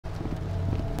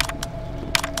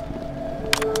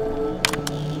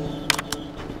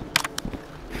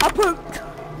I pooped.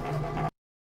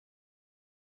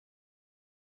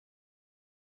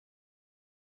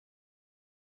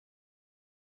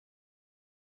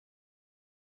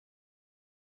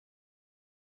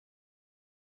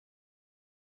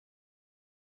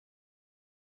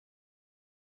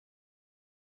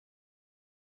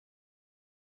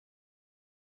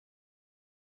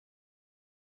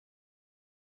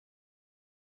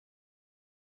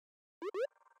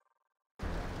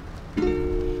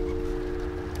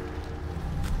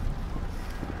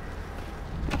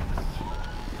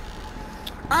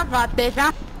 I got this.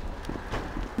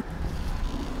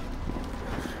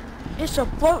 It's a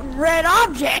floating red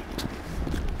object.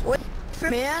 Wait,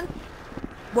 man.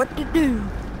 What to do?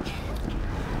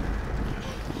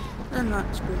 I'm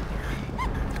not spooky.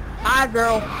 Hi,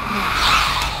 girl.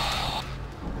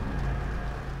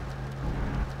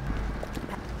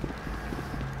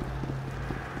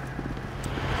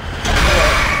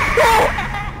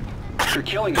 After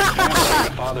killing his family,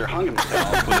 the father hung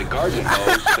himself with a garden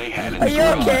hose they had in the Are you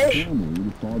garage. okay?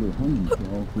 The father hung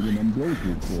himself with an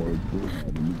umbilical cord they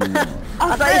had in the garage.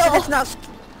 I thought you said it's not.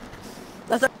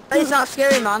 I thought it's not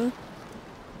scary, man.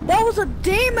 That was a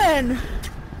demon.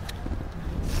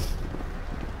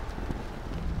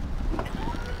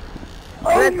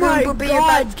 Oh my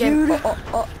god, dude!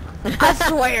 I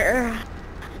swear.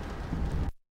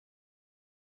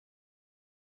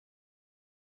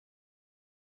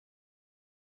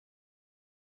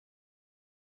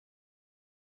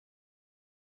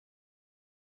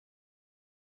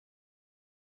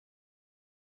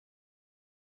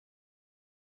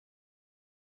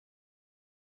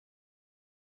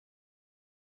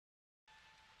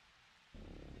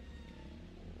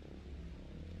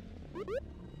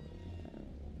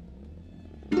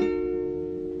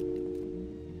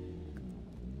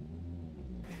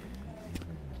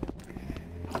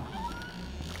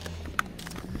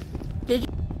 Did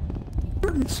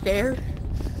you scared?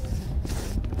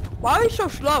 Why are you so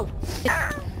slow?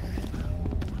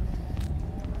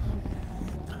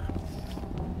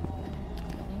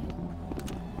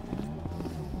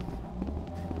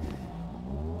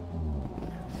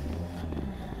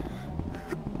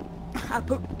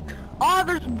 Oh,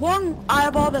 there's one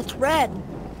eyeball that's red.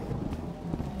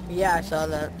 Yeah, I saw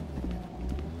that.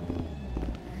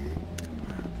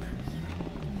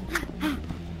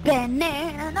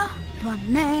 Banana,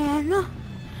 banana,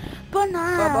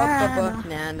 banana,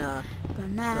 banana,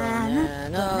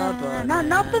 banana, banana,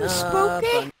 nothing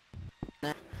spooky.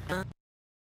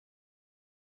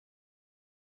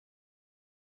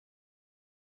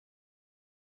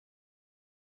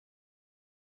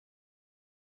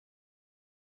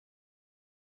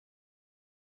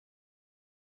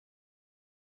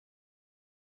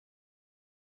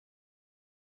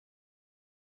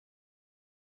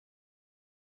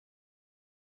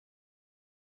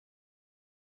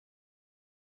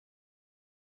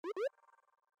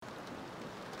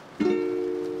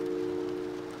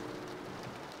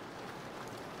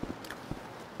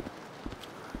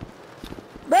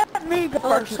 Let me go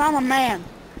first, I'm a man.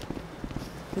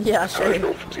 Yeah, sure.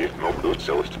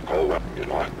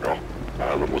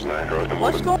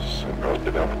 What's going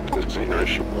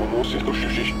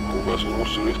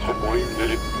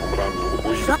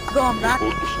Shut going back. We're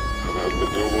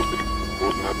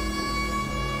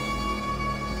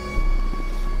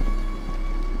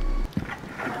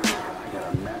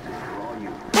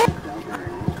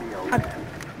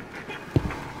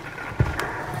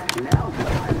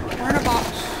in a box.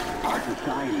 Our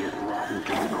society is rotten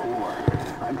to the core.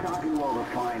 I'm talking to all the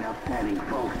fine, upstanding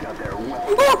folks out there.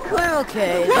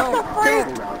 Okay, don't.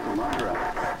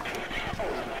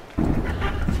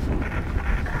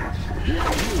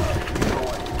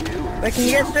 Wait, can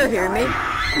you guys still hear me?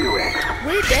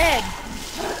 We dead.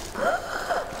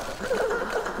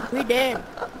 We dead.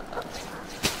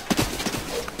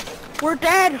 We're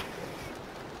dead.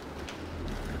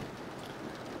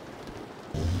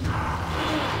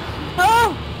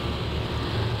 Oh!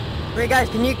 Wait, guys,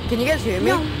 can you guys hear me?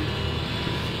 No.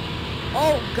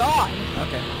 Oh God.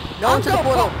 Okay. Go into the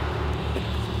portal.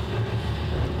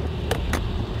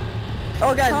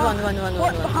 Oh, guys, run.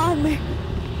 What's behind me?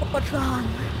 What's behind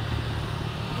me?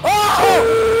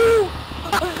 Oh!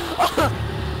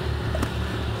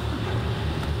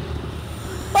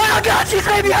 Oh God, she's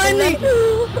right behind me!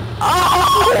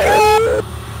 Oh!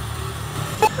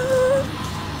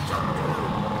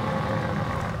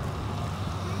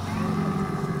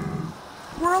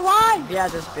 We're alive! Yeah,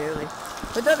 just barely.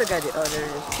 Where'd the other guy do? Oh, there it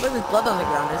is. Look, there's blood on the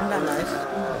ground. Isn't that nice?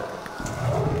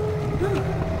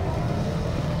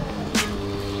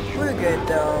 We're good,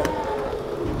 though.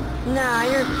 Nah,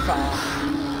 you're fine.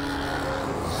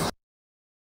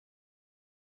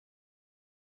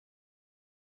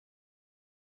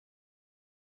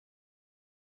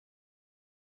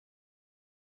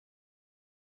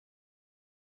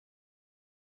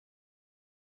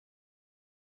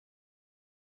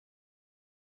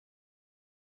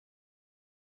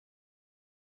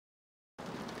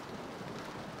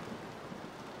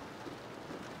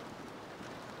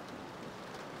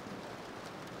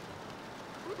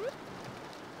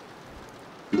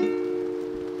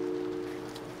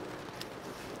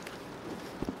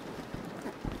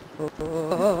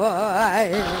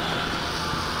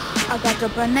 I got the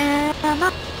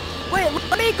banana. Wait,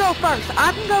 let me go first.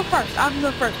 I can go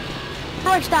first.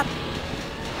 Troy, stop.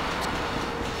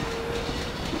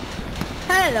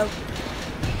 Hello.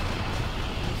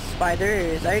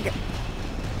 Spiders. There you go.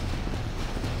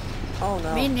 Oh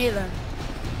no. Me neither.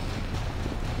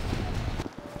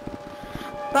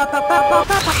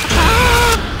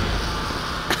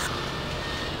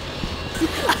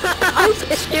 I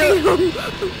screamed.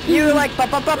 You were like,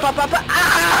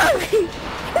 ah!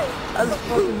 I was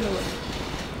fucking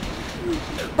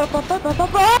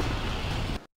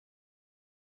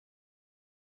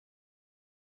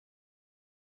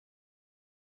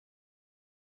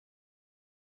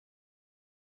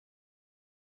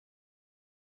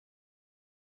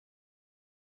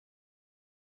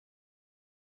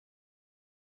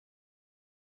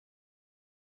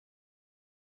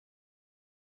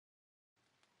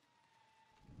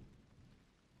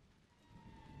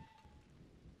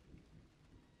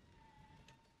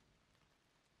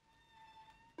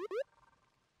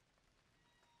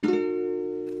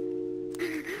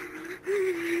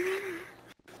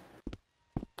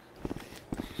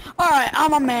Alright,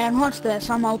 I'm a man. What's this?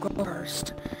 I'm gonna go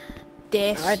first.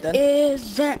 This Alright, then.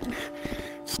 isn't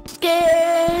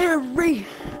scary.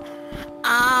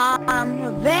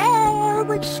 I'm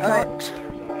very smart.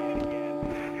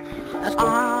 That's cool.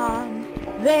 I'm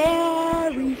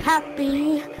very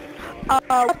happy.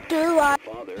 What do I?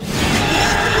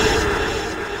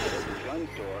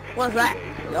 What's that?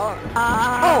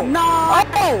 Oh. No.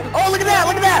 Oh, look at that,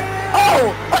 look at that!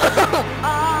 Oh!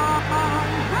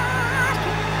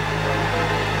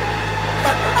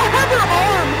 I have her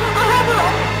arm.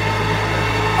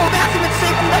 Oh, that's even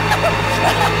safe from that!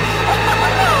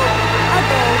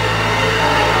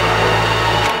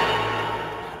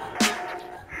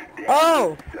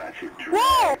 Oh!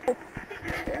 Whoa!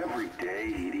 Every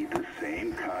day he'd eat the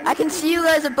same kind I of can see you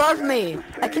guys above me!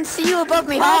 I can see you above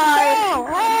me! Oh,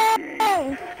 Hi!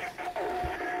 hey.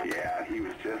 Yeah, he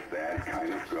was just that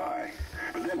kind of guy.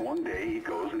 But then one day he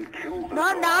goes and kills us No,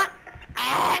 I'm all. not.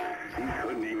 He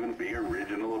couldn't even be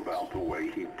original about the way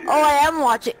he did. Oh, I am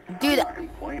watching. Dude, I'm not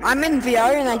complaining. I'm in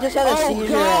VR and I just had a Oh,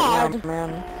 seizure God. right now,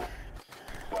 man.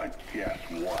 But guess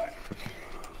what?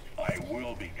 I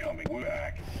will be coming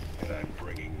back, and I'm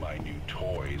bringing my new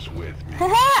toys with me.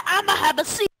 I'ma have a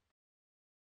seat.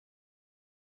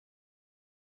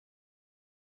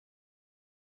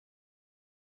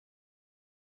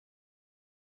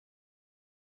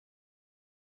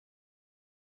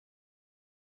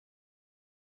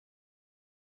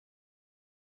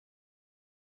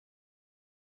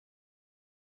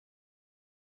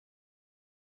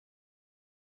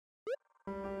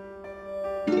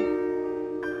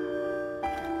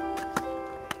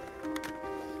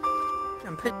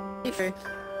 I'm pretty sure.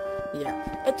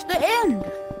 Yeah. It's the end.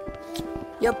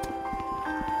 Yep.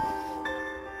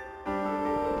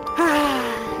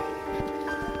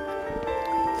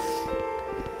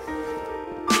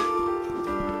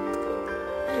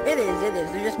 It is.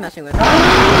 They're just messing with me.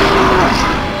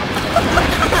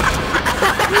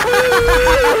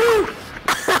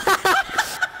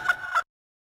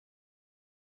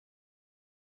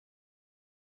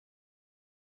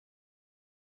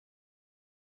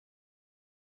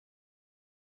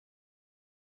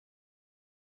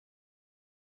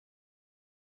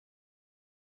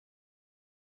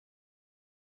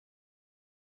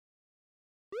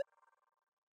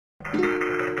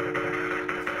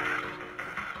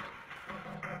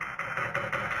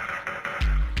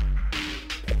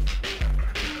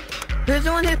 Who's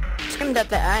the one who screamed at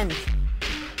the end?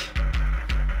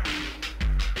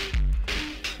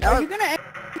 Are you gonna end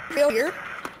your video here?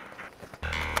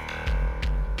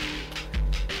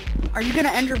 Are you gonna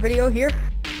end your video here?